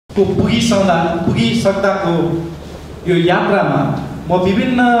को पुगिसक्दाको यो यात्रामा म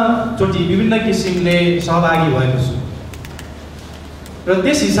विभिन्न किसिमले सहभागी भएको छु र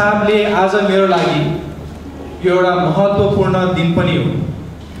त्यस हिसाबले आज मेरो लागि यो एउटा महत्त्वपूर्ण दिन पनि हो।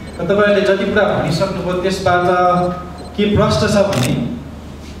 र तपाईहरुले जति कुरा भनिसक्नुभयो त्यसबाट के प्रश्न छ भने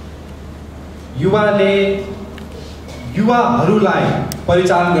युवाहरूलाई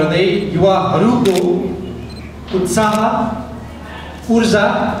परिचालन गर्दै युवाहरूको उत्साह, ऊर्जा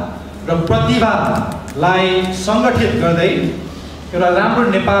र प्रतिभालाई संगठित गर्दै एउटा राम्रो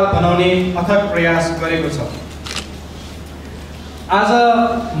नेपाल बनाउने अथक प्रयास गरेको छ। आज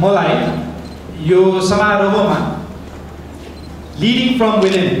मलाई यो समारोहमा लिडिङ फ्रम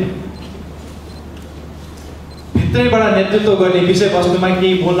विदिन भित्रैबाट नेतृत्व गर्ने विषयवस्तुमा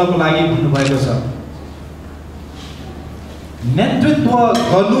केही बोल्नको लागि भन्नुभएको छ। नेतृत्व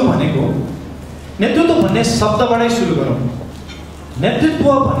गर्नु भनेको, नेतृत्व भन्ने शब्दबाटै सुरु गरौँ। नेतृत्व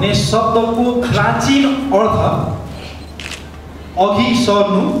भन्ने शब्दको प्राचीन अर्थ अघि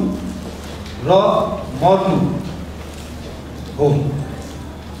सर्नु र मर्नु हो।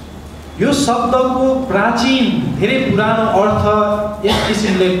 यो शब्दको प्राचीन धेरै पुरानो अर्थ यस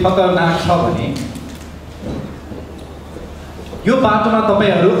किसिमले खतरनाक छ भने यो बाटोमा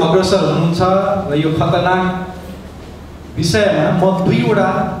तपाईहरु अग्रसर हुनुहुन्छ र यो खतरनाक विषयमा म दुईवटा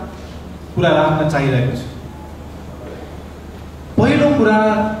कुरा राख्न चाहिरहेको छु। पहिलो कुरा,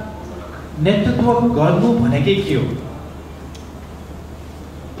 नेतृत्व गर्नु भनेकै के हो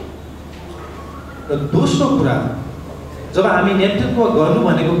र दोस्रो कुरा, जब हामी नेतृत्व गर्नु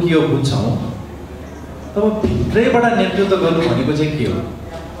भनेको के हो बुझ्छौं तब भित्रैबाट नेतृत्व गर्नु भनेको चाहिँ के हो।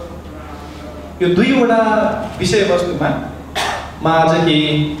 यो दुईवटा विषयवस्तुमा म आज के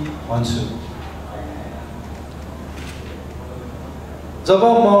भन्छु। जब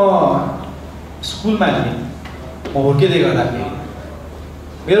म स्कुलमा थिएँ, म हुर्किँदै गर्दाखेरि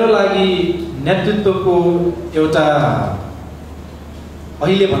मेरो लागि नेतृत्वको एउटा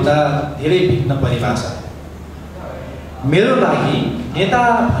अहिले भन्दा धेरै भिन्न परिभाषा। मेरो लागि नेता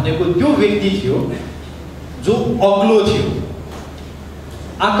भनेको त्यो व्यक्ति थियो जो अग्लो थियो,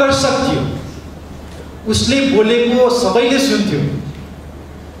 आकर्षक थियो, उसले बोलेको सबैले सुन्थ्यो,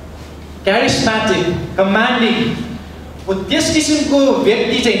 क्यारिस्मेटिक, कमान्डिङ, वो त्यस किसिमको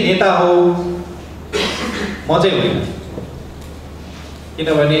व्यक्ति चाहिँ नेता हो। म चाहिँ होइन,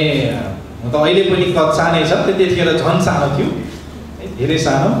 किनभने म त अहिले पनि कद सानै छ, त्यतिखेर झन् सानो थियो, धेरै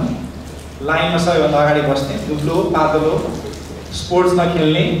सानो, लाइनमा सबैभन्दा अगाडि बस्ने, दुब्लो पातलो, स्पोर्ट्स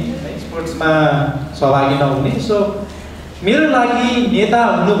नखेल्ने, स्पोर्ट्समा सहभागी नहुने। सो मेरो लागि नेता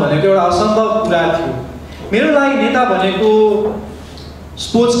हुनु भनेको एउटा असम्भव कुरा थियो। मेरो लागि नेता भनेको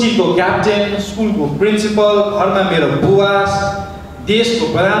स्पोर्ट्स टिमको क्याप्टेन, स्कुलको प्रिन्सिपल, घरमा मेरो बुवा, देशको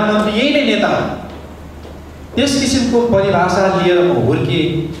प्रधानमन्त्री, यही नै नेता हो। त्यस किसिमको परिभाषा लिएर म हुर्केँ।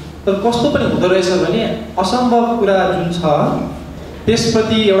 तर कस्तो पनि हुँदो रहेछ भने असम्भव कुरा जुन छ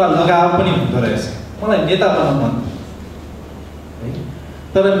त्यसप्रति एउटा लगाव पनि हुँदो रहेछ। मलाई नेता बन्न मन थियो,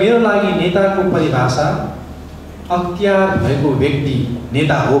 तर मेरो लागि नेताको परिभाषा अख्तियार भएको व्यक्ति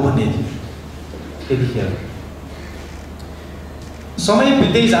नेता हो भन्ने थियो त्यतिखेर। समय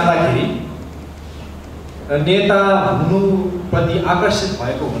बित्दै जाँदाखेरि नेता हुनुप्रति आकर्षित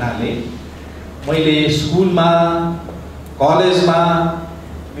भएको हुनाले मैले स्कुलमा, कलेजमा,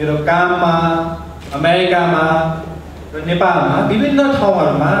 मेरो काममा, अमेरिकामा र नेपालमा विभिन्न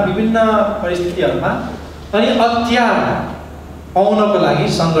ठाउँहरूमा, विभिन्न परिस्थितिहरूमा अनि अख्तियार पाउनको लागि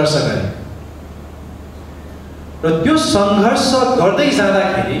सङ्घर्ष गरेँ। र त्यो सङ्घर्ष गर्दै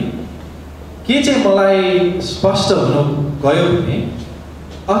जाँदाखेरि के चाहिँ मलाई स्पष्ट हुन गयो भने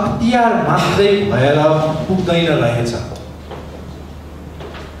अख्तियार मात्रै भएर पुग्दैन रहेछ।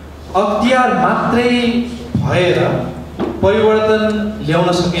 अख्तियार मात्रै भएर परिवर्तन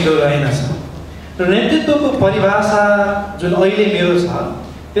ल्याउन सकिँदो रहेनछ। र नेतृत्वको परिभाषा जुन अहिले मेरो छ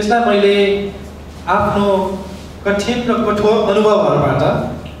त्यसलाई मैले आफ्नो कठिन र कठोर अनुभवहरूबाट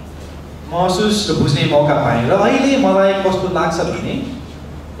महसुस र बुझ्ने मौका पाएँ। र अहिले मलाई कस्तो लाग्छ भने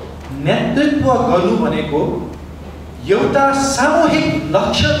नेतृत्व गर्नु भनेको एउटा सामूहिक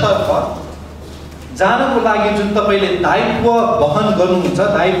लक्ष्यतर्फ जानको लागि जुन तपाईले दायित्व वहन गर्नुहुन्छ,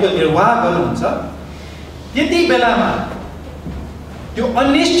 दायित्व निर्वाह गर्नुहुन्छ, त्यति बेलामा त्यो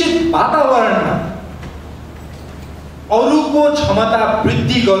अनिश्चित वातावरणमा अरूको क्षमता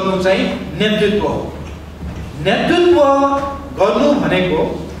वृद्धि गर्नु चाहिँ नेतृत्व हो। नेतृत्व गर्नु भनेको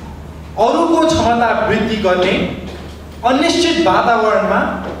अरूको क्षमता वृद्धि गर्ने अनिश्चित वातावरणमा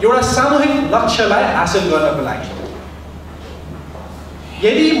एउटा सामूहिक लक्ष्यलाई हासिल गर्नको लागि।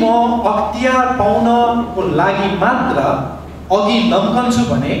 यदि म अख्तियार पाउनको लागि मात्र अघि लम्कन्छु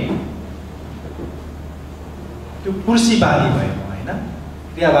भने त्यो कुर्सीबारी भयो, हैन?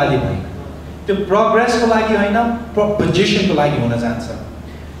 क्रियावादी होइन, त्यो प्रोग्रेसको लागि होइन, पोजिसनको लागि हुन जान्छ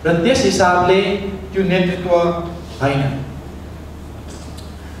र त्यस हिसाबले त्यो नेतृत्व होइन।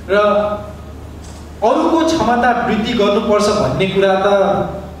 र अरूको क्षमता वृद्धि गर्नुपर्छ भन्ने कुरा त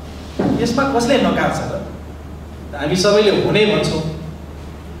यसमा कसले नकार्छ त? हामी सबैले हुनै भन्छौँ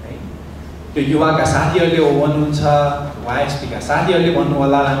है। त्यो युवाका साथीहरूले हो भन्नुहुन्छ, YSP का साथीहरूले भन्नु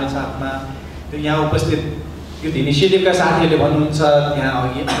होला रामेछापमा, त्यो यहाँ उपस्थित युथ इनिसिएटिभका साथीहरूले भन्नुहुन्छ, त्यहाँ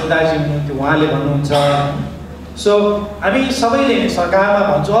अघि दाजु हुनुहुन्थ्यो उहाँले भन्नुहुन्छ। सो हामी सबैले सरकारमा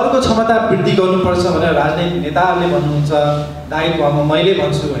भन्छौँ अरूको क्षमता वृद्धि गर्नुपर्छ भनेर राजनैतिक नेताहरूले भन्नुहुन्छ, दायित्वमा मैले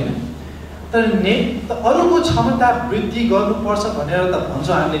भन्छु होइन। तर अरूको क्षमता वृद्धि गर्नुपर्छ भनेर त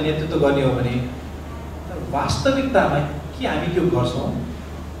भन्छौँ हामीले नेतृत्व गर्ने हो भने, तर वास्तविकतामा के हामी त्यो गर्छौँ?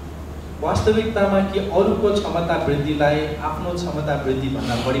 वास्तविकतामा के अरूको क्षमता वृद्धिलाई आफ्नो क्षमता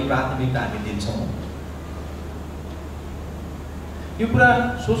वृद्धिभन्दा बढी प्राथमिकता हामी दिन्छौँ? यो कुरा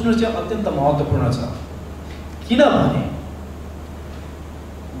सोच्नु चाहिँ अत्यन्त महत्त्वपूर्ण छ। किनभने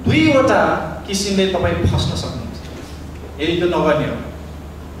दुईवटा किसिमले तपाईँ फस्न सक्नुहुन्छ यदि त्यो नगर्ने हो।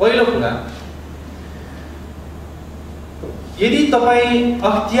 पहिलो कुरा, यदि तपाईँ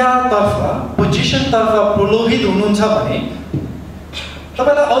अख्तियारतर्फ पोजिसनतर्फ प्रलोभित हुनुहुन्छ भने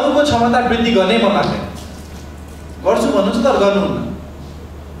तपाईँलाई अरूको क्षमता वृद्धि गर्नै मन लाग्दैन। गर्छु भन्नुहुन्छ तर गर्नुहुन्न।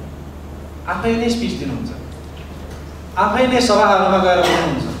 आफै नै स्पिच दिनुहुन्छ, आफै नै सभाहरूमा गएर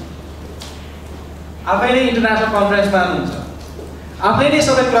बोल्नुहुन्छ, आफै नै इन्टरनेसनल कन्फरेन्समा हुनुहुन्छ, आफै नै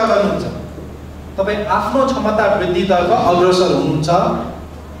सबै कुरा गर्नुहुन्छ। तपाईँ आफ्नो क्षमता वृद्धितर्फ अग्रसर हुनुहुन्छ,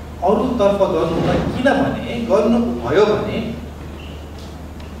 अरूतर्फ गर्नुहुन्न। किनभने गर्नुभयो भने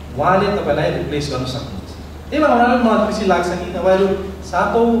उहाँले तपाईँलाई रिप्लेस गर्न सक्नुहुन्छ। त्यही भएर उनीहरूलाई मलाई खुसी लाग्छ कि तपाईँहरू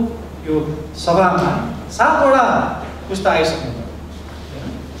 7औं यो सभामा 7वटा पुस्ता आइसक्नुभयो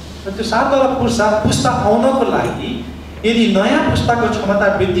र त्यो 7वटा पुस्ता आउनको लागि यदि नयाँ पुस्ताको क्षमता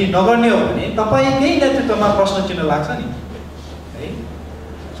वृद्धि नगर्ने हो भने तपाईँकै नेतृत्वमा प्रश्न चिन्ह लाग्छ नि है।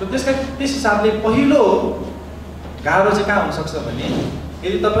 सो त्यस हिसाबले पहिलो गाह्रो चाहिँ कहाँ हुनसक्छ भने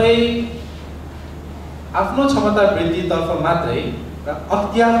यदि तपाईँ आफ्नो क्षमता वृद्धितर्फ मात्रै र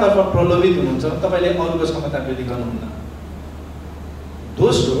अख्तियारतर्फ प्रलोभित हुनुहुन्छ, तपाईँले अरूको क्षमता वृद्धि गर्नुहुन्न।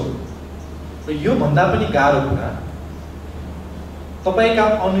 दोस्रो र योभन्दा पनि गाह्रो कुरा, तपाईँका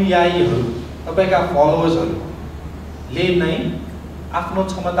अनुयायीहरू, तपाईँका फलोवर्सहरूले नै आफ्नो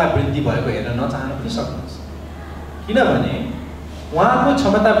क्षमता वृद्धि भएको हेर्न नचाहन पनि सक्नुहुन्छ। किनभने उहाँको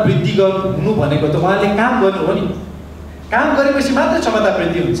क्षमता वृद्धि हुनु भनेको त उहाँले काम गर्नु हो नि। काम गरेपछि मात्र क्षमता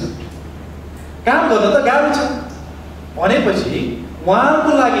वृद्धि हुन्छ। काम गर्न त गाह्रो छ भनेपछि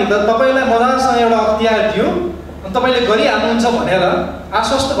उहाँको लागि त तपाईँलाई मजासँग एउटा अख्तियार दियो अनि तपाईँले गरिहाल्नुहुन्छ भनेर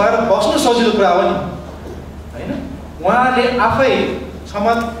आश्वस्त भएर बस्नु सजिलो कुरा हो नि होइन। उहाँले आफै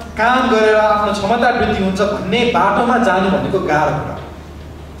काम गरेर आफ्नो क्षमता वृद्धि हुन्छ भन्ने बाटोमा जानु भनेको गाह्रो कुरा।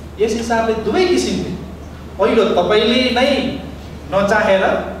 यस हिसाबले दुवै किसिमले, पहिलो तपाईँले नै नचाहेर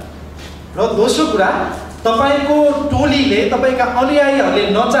र दोस्रो कुरा तपाईँको टोलीले, तपाईँका अनुयायीहरूले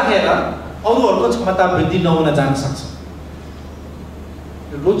नचाहेर अरूहरूको क्षमता वृद्धि नहुन जान सक्छ।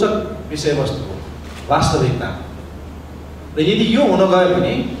 यो रोचक विषयवस्तु हो वास्तविकता। र यदि यो हुन गयो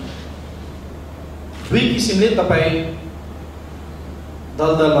भने दुई किसिमले तपाईँ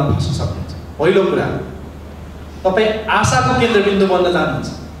दलदलमा फस्न सक्नुहुन्छ। पहिलो कुरा, तपाईँ आशाको केन्द्रबिन्दु बन्न जानुहुन्छ।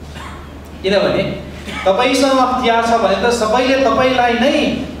 किनभने तपाईँसँग अख्तियार छ भने त सबैले तपाईँलाई नै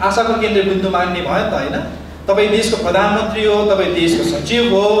आशाको केन्द्रबिन्दु मान्ने भयो त होइन। तपाईँ देशको प्रधानमन्त्री हो, तपाईँ देशको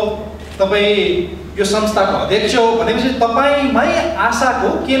सचिव हो, तपाईँ यो संस्थाको अध्यक्ष हो भनेपछि तपाईँमै आशाको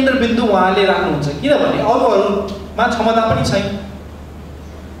केन्द्रबिन्दु उहाँले राख्नुहुन्छ। किनभने अरूहरूमा क्षमता पनि छैन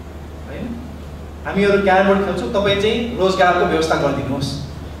होइन। हामीहरू क्यारम बोर्ड खेल्छौँ, तपाईँ चाहिँ रोजगारको व्यवस्था गरिदिनुहोस्।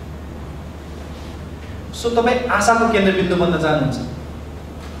 सो तपाईँ आशाको केन्द्रबिन्दु बन्न जानुहुन्छ।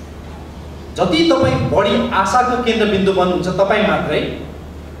 जति तपाईँ बढी आशाको केन्द्रबिन्दु बन्नुहुन्छ तपाईँ मात्रै,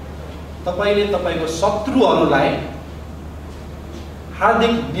 तपाईँले तपाईँको शत्रुहरूलाई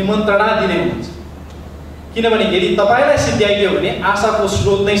हार्दिक निमन्त्रणा दिने हुनुहुन्छ। किनभने यदि तपाईँलाई सिद्ध्याइदियो भने आशाको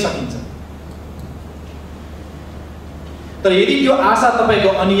स्रोत नै सकिन्छ। तर यदि त्यो आशा तपाईँको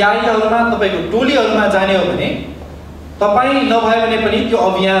अनुयायीहरूमा, तपाईँको टोलीहरूमा जाने हो भने तपाईँ नभए भने पनि त्यो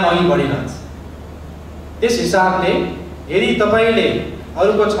अभियान अघि बढिरहन्छ। त्यस हिसाबले यदि तपाईँले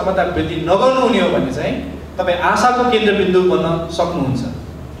अरूको क्षमता वृद्धि नगर्नुहुने हो भने चाहिँ तपाईँ आशाको केन्द्रबिन्दु बन्न सक्नुहुन्छ,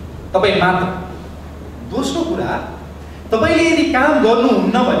 तपाईँ मात्र। दोस्रो कुरा, तपाईँले यदि काम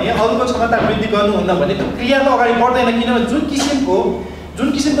गर्नुहुन्न भने, अरूको क्षमता वृद्धि गर्नुहुन्न भने त्यो क्रिया त अगाडि बढ्दैन। किनभने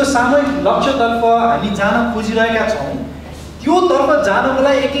जुन किसिमको सामूहिक लक्ष्यतर्फ हामी जान खोजिरहेका छौँ त्यो तर्फ जानको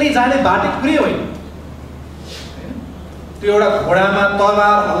लागि एक्लै जाने बाटो कुरै होइन। त्यो एउटा घोडामा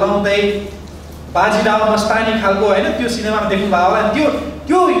तलवार हल्लाउँदै बाजीराव मस्तानी खालको होइन, त्यो सिनेमामा देख्नुभयो होला। त्यो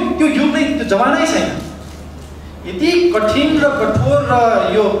त्यो युग नै त्यो जमानै छैन। यति कठिन र कठोर र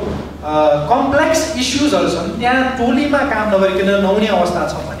यो कम्प्लेक्स इस्युजहरू छन्, त्यहाँ टोलीमा काम नगरिकन नहुने अवस्था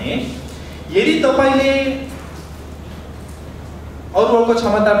छ भने यदि तपाईँले अरूहरूको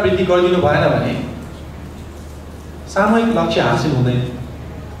क्षमता वृद्धि गरिदिनु भएन भने सामूहिक लक्ष्य हासिल हुँदैन।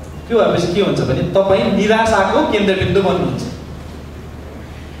 त्यो भएपछि के हुन्छ भने तपाईँ निराशाको केन्द्रबिन्दु बन्नुहुन्छ।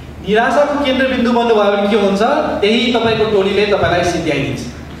 निराशाको केन्द्रबिन्दु बन्नुभयो भने के हुन्छ, त्यही तपाईँको टोलीले तपाईँलाई सिद्ध्याइदिन्छ,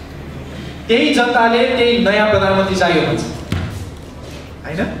 त्यही जनताले त्यही नयाँ प्रधानमन्त्री चाहियो भन्छ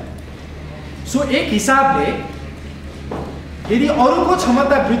हैन। सो एक हिसाबले यदि अरूको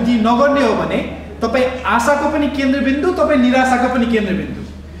क्षमता वृद्धि नगर्ने हो भने तपाईँ आशाको पनि केन्द्रबिन्दु, तपाईँ निराशाको पनि केन्द्रबिन्दु,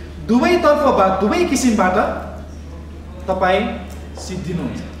 दुवैतर्फबाट दुवै किसिमबाट तपाईँ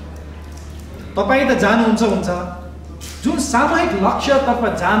सिद्धिनुहुन्छ। तपाईँ त जानुहुन्छ हुन्छ, जुन सामूहिक लक्ष्यतर्फ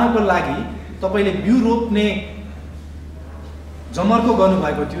जानको लागि तपाईँले बिउ रोप्ने जमर्को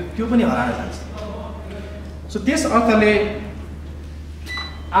गर्नुभएको थियो त्यो पनि हराएर जान्छ। सो त्यस अर्थले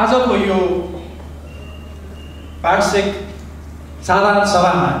आजको यो वार्षिक साधारण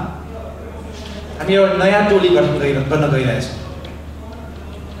सभामा हामी एउटा नयाँ टोली गर्न गइरहेछौँ।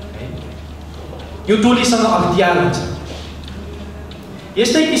 यो टोलीसँग अख्तियार हुन्छ।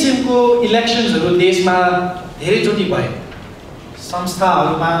 यस्तै किसिमको इलेक्सन्सहरू देशमा धेरैचोटि भए,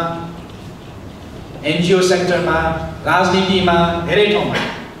 संस्थाहरूमा, एनजिओ सेक्टरमा, राजनीतिमा, धेरै ठाउँमा।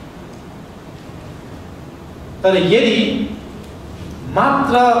 तर यदि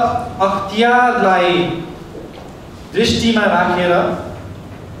मात्र अख्तियारलाई दृष्टिमा राखेर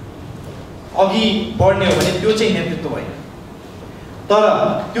अघि बढ्ने हो भने त्यो चाहिँ नेतृत्व होइन। तर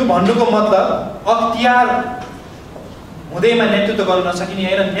त्यो भन्नुको मतलब अख्तियार हुँदैमा नेतृत्व गर्न नसकिने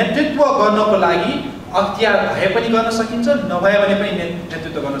होइन। नेतृत्व गर्नको लागि अख्तियार भए पनि गर्न सकिन्छ, नभए भने पनि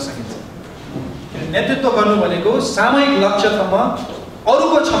नेतृत्व गर्न सकिन्छ। नेतृत्व गर्नु भनेको सामूहिक लक्ष्यसम्म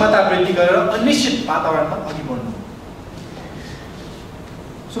अरूको क्षमता वृद्धि गरेर अनिश्चित वातावरणमा अघि बढ्नु।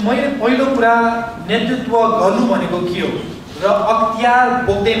 सो मैले पहिलो कुरा नेतृत्व गर्नु भनेको के हो र अख्तियार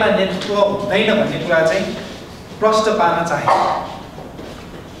बोक्दैमा नेतृत्व हुँदैन भन्ने कुरा चाहिँ प्रश्न पार्न चाहे।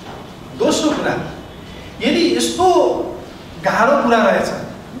 दोस्रो कुरा, यदि यस्तो गाह्रो कुरा रहेछ,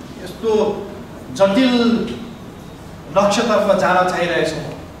 यस्तो जटिल लक्ष्यतर्फ जान चाहिरहेछौँ,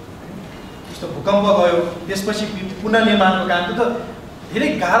 यस्तो भूकम्प गयो त्यसपछि पुनर्निर्माणको काम, त्यो त धेरै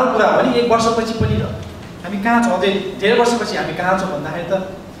गाह्रो कुरा हो नि। 1 वर्षपछि पनि हामी कहाँ छौँ, धेरै वर्षपछि हामी कहाँ छौँ भन्दाखेरि त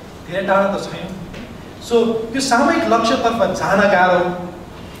धेरै टाढा त छैनौँ। सो त्यो सामूहिक लक्ष्यतर्फ जान गाह्रो,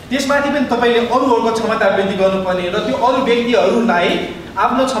 त्यसमाथि पनि तपाईँले अरूहरूको क्षमता वृद्धि गर्नुपर्ने र त्यो अरू व्यक्तिहरूलाई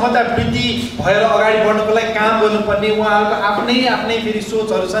आफ्नो क्षमता वृद्धि भएर अगाडि बढ्नको लागि काम गर्नुपर्ने। उहाँहरूको आफ्नै फेरि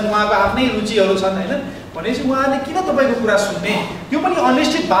सोचहरू छन्, उहाँको आफ्नै रुचिहरू छन् होइन। भनेपछि उहाँले किन तपाईँको कुरा सुन्ने? त्यो पनि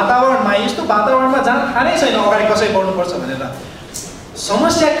अनिश्चित वातावरणमा, यस्तो वातावरणमा जहाँ थाहा नै छैन अगाडि कसरी बढ्नुपर्छ भनेर,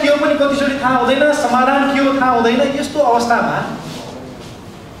 समस्या के हो पनि कतिचोटि थाहा हुँदैन, समाधान के हो थाहा हुँदैन। यस्तो अवस्थामा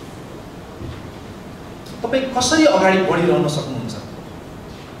तपाईँ कसरी अगाडि बढिरहन सक्नुहुन्छ?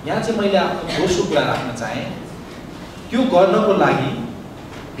 यहाँ चाहिँ मैले आफ्नो दोस्रो कुरा राख्न चाहेँ। त्यो गर्नको लागि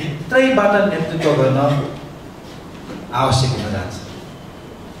भित्रैबाट नेतृत्व गर्न आवश्यक हुन जान्छ,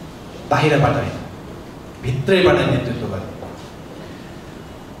 बाहिरबाट होइन, भित्रैबाट नेतृत्व गर्न।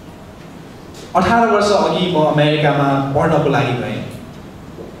 18 वर्ष अघि म अमेरिकामा पढ्नको लागि गएँ।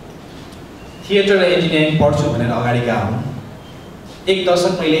 थिएटर र इन्जिनियरिङ पढ्छु भनेर अगाडि गएको हुँ। 1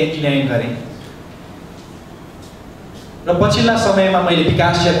 दशक मैले इन्जिनियरिङ गरेँ र पछिल्ला समयमा मैले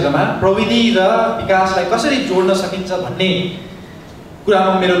विकास क्षेत्रमा प्रविधि र विकासलाई कसरी जोड्न सकिन्छ भन्ने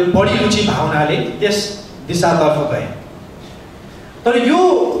कुरामा मेरो बढी रुचि भावनाले त्यस दिशातर्फ गएँ। तर यो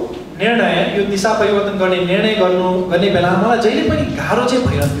निर्णय, यो दिशा परिवर्तन गर्ने निर्णय गर्ने बेलामा मलाई जहिले पनि गाह्रो चाहिँ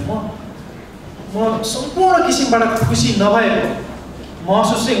भइरहन्थ्यो। म सम्पूर्ण किसिमबाट खुसी नभएको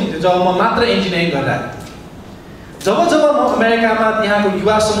महसुस चाहिँ हुन्थ्यो जब म मात्र इन्जिनियरिङ गरिरहेको थिएँ। जब म अमेरिकामा त्यहाँको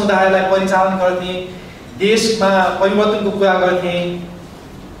युवा समुदायलाई परिचालन गर्थेँ, देशमा परिवर्तनको कुरा गर्थेँ,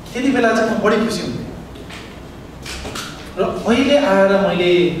 त्यति बेला चाहिँ म बढी खुसी हुन्थेँ। र अहिले आएर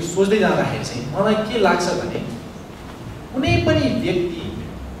मैले सोच्दै जाँदाखेरि चाहिँ मलाई के लाग्छ भने कुनै पनि व्यक्ति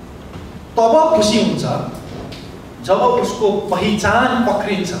तब खुसी हुन्छ जब उसको पहिचान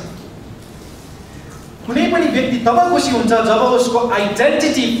पक्रिन्छ। कुनै पनि व्यक्ति तब खुसी हुन्छ जब उसको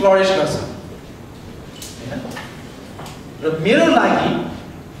आइडेन्टिटी फ्लरिस गर्छ। र मेरो लागि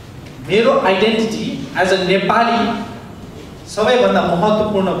मेरो आइडेन्टिटी एज अ नेपाली सबैभन्दा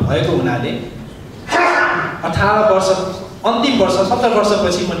महत्त्वपूर्ण भएको हुनाले 18 वर्ष अन्तिम वर्ष 70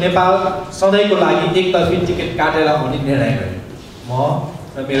 वर्षपछि म नेपाल सधैँको लागि एकतर्फी टिकट काटेर आउने निर्णय गरेँ। म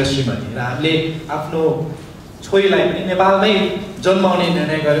र मेरो श्रीमती र हामीले आफ्नो छोरीलाई पनि नेपालमै जन्माउने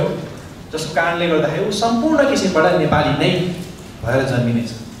निर्णय गर्यौँ, जसको कारणले गर्दाखेरि ऊ सम्पूर्ण किसिमबाट नेपाली नै भएर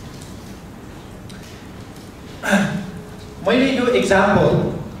जन्मिनेछ। मैले यो एक्जाम्पल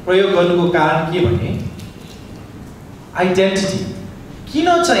प्रयोग गर्नुको कारण के भने आइडेन्टिटी किन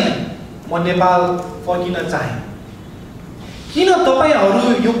चाहिँ म नेपाल फर्किन चाहे, किन तपाईहरू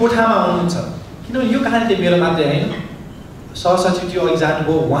यो कोठामा हुनुहुन्छ, किनभने यो कहानी त मेरो मात्रै होइन, सहसचिवज्यू अघि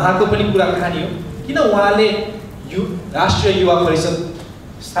जानुभयो उहाँको पनि कुरा कहानी हो। किन उहाँले राष्ट्रिय युवा परिषद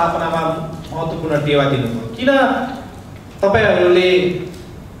स्थापनामा महत्त्वपूर्ण टेवा दिनुभयो, किन तपाईहरूले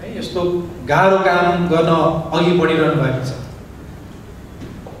यस्तो गाह्रो काम गर्न अघि बढिरहनु भएको छ,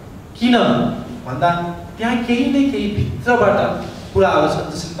 किन भन्दा त्यहाँ केही न केही भित्रबाट कुराहरू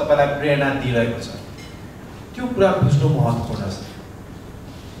छन् जसले तपाईँलाई प्रेरणा दिइरहेको छ। त्यो कुरा बुझ्नु महत्त्वपूर्ण छ।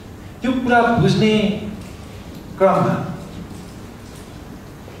 त्यो कुरा बुझ्ने क्रममा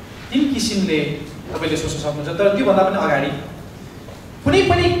तीन किसिमले तपाईँले सोच्न सक्नुहुन्छ। तर त्योभन्दा पनि अगाडि कुनै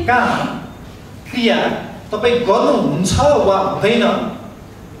पनि काम क्रिया तपाईँ गर्नुहुन्छ वा हुँदैन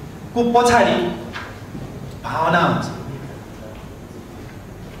को पछाडि भावना हुन्छ,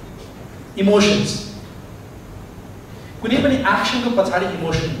 इमोसन्स। कुनै पनि एक्सनको पछाडि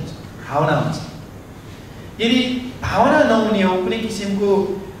इमोसन हुन्छ, भावना हुन्छ। यदि भावना नहुने हो, कुनै किसिमको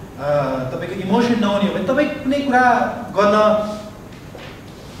तपाईँको इमोसन नहुने हो भने तपाईँ कुनै कुरा गर्न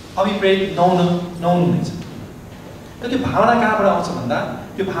अभिप्रेरित नहुनुहुनेछ। र त्यो भावना कहाँबाट आउँछ भन्दा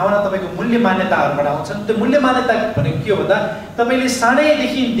त्यो भावना तपाईँको मूल्य मान्यताहरूबाट आउँछन्। त्यो मूल्य मान्यता भनेको के हो भन्दा तपाईँले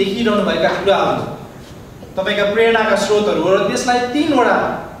सानैदेखि देखिरहनु भएका कुराहरू तपाईँका प्रेरणाका स्रोतहरू हो र त्यसलाई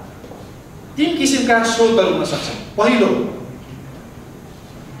तीन किसिमका स्रोतहरू हुन सक्छन्। पहिलो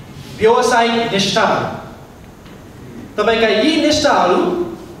व्यावसायिक निष्ठाहरू, तपाईँका यी निष्ठाहरू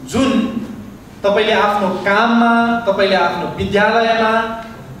जुन तपाईँले आफ्नो काममा, तपाईँले आफ्नो विद्यालयमा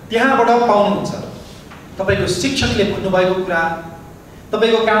त्यहाँबाट पाउनुहुन्छ। तपाईँको शिक्षकले भन्नुभएको कुरा,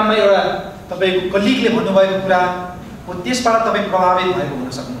 तपाईँको काममा एउटा तपाईँको कलिगले भन्नुभएको कुरा हो, त्यसबाट तपाईँ प्रभावित भएको हुन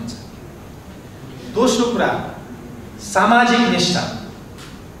सक्नुहुन्छ। दोस्रो कुरा सामाजिक निष्ठा,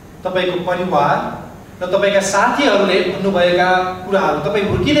 तपाईँको परिवार र तपाईँका साथीहरूले भन्नुभएका कुराहरू, तपाईँ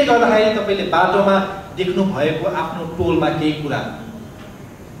हुर्किँदै गर्दाखेरि तपाईँले बाटोमा देख्नु भएको आफ्नो टोलमा केही कुरा,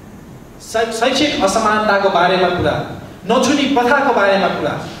 शैक्षिक असमानताको बारेमा कुरा, नछुने प्रथाको बारेमा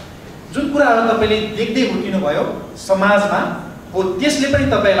कुरा, जुन कुराहरू तपाईँले देख्दै हुर्किनु भयो समाजमा हो, त्यसले पनि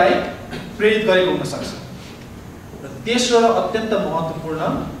तपाईँलाई प्रेरित गरेको हुन सक्छ। र तेस्रो र अत्यन्त महत्त्वपूर्ण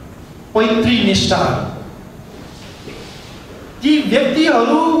पैतृक निष्ठाहरू, ती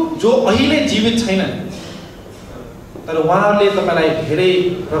व्यक्तिहरू जो अहिले जीवित छैनन् तर उहाँहरूले तपाईँलाई धेरै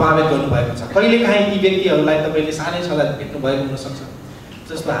प्रभावित गर्नुभएको छ। कहिलेकाहीँ ती व्यक्तिहरूलाई तपाईँले सानै छँदा भेट्नु भएको हुनसक्छ।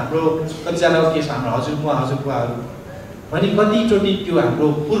 जस्तो हाम्रो कतिजनाको केस हाम्रो हजुरबुवाहरू भने कतिचोटि त्यो हाम्रो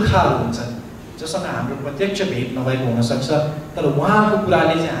पुर्खाहरू हुन्छन् जसँग हाम्रो प्रत्यक्ष भेट नभएको हुनसक्छ, तर उहाँको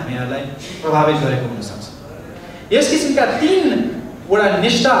कुराले चाहिँ हामीहरूलाई प्रभावित गरेको हुनसक्छ। यस किसिमका तीनवटा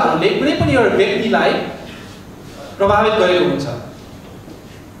निष्ठाहरूले कुनै पनि एउटा व्यक्तिलाई प्रभावित गरेको हुन्छ।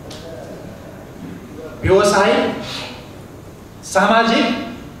 व्यवसायिक, सामाजिक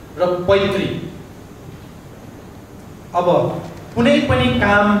र पैतृक। अब कुनै पनि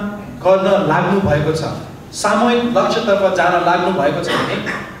काम गर्न लाग्नु भएको छ, सामूहिक लक्ष्यतर्फ जान लाग्नु भएको छ भने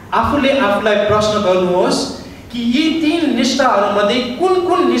आफूले आफूलाई प्रश्न गर्नुहोस् कि यी तीन निष्ठाहरूमध्ये कुन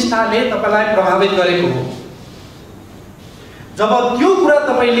कुन निष्ठाले तपाईँलाई प्रभावित गरेको हो। जब त्यो कुरा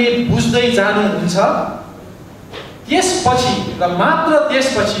तपाईँले बुझ्दै जानुहुन्छ त्यसपछि र मात्र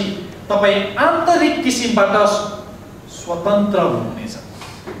त्यसपछि तपाईँ आन्तरिक किसिमबाट स्वतन्त्र हुनुहुनेछ।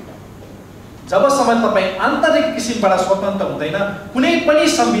 जबसम्म तपाईँ आन्तरिक किसिमबाट स्वतन्त्र हुँदैन कुनै पनि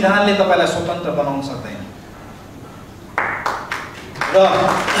संविधानले तपाईँलाई स्वतन्त्र बनाउन सक्दैन। र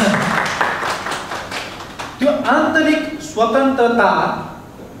त्यो आन्तरिक स्वतन्त्रता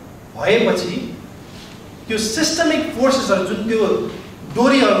भएपछि त्यो सिस्टमिक फोर्सेसहरू जुन त्यो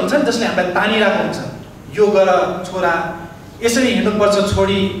डोरीहरू हुन्छन् जसले हामीलाई तानिरहेको हुन्छ, यो गर छोरा, यसरी हिँड्नुपर्छ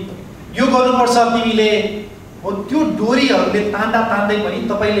छोरी, यो गर्नुपर्छ तिमीले, हो त्यो डोरीहरूले तान्दै पनि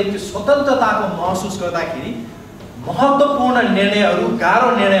तपाईँले त्यो स्वतन्त्रताको महसुस गर्दाखेरि महत्त्वपूर्ण निर्णयहरू, गाह्रो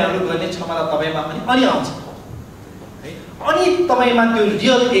निर्णयहरू गर्ने क्षमता तपाईँमा पनि आउँछ है। अनि तपाईँमा त्यो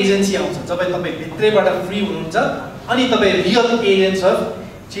रियल एजेन्सी आउँछ जब तपाईँ भित्रैबाट फ्री हुनुहुन्छ अनि तपाईँ रियल एजेन्ट्स अफ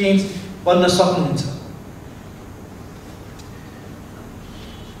चेन्ज बन्न सक्नुहुन्छ।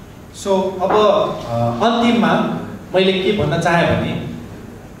 सो अब अन्तिममा मैले के भन्न चाहे भने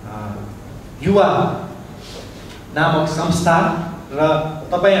युवा नामक संस्था र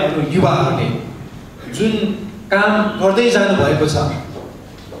तपाईहरू युवाहरूले जुन काम गर्दै जानु भएको छ,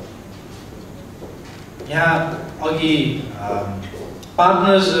 यहाँ अघि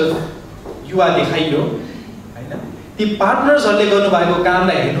पार्टनर्स युवा देखाइयो हैन, ती पार्टनर्सहरूले गर्नुभएको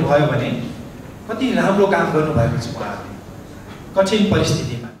कामलाई हेर्नुभयो भने कति राम्रो काम गर्नुभएको छ उहाँहरूले। कठिन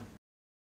परिस्थिति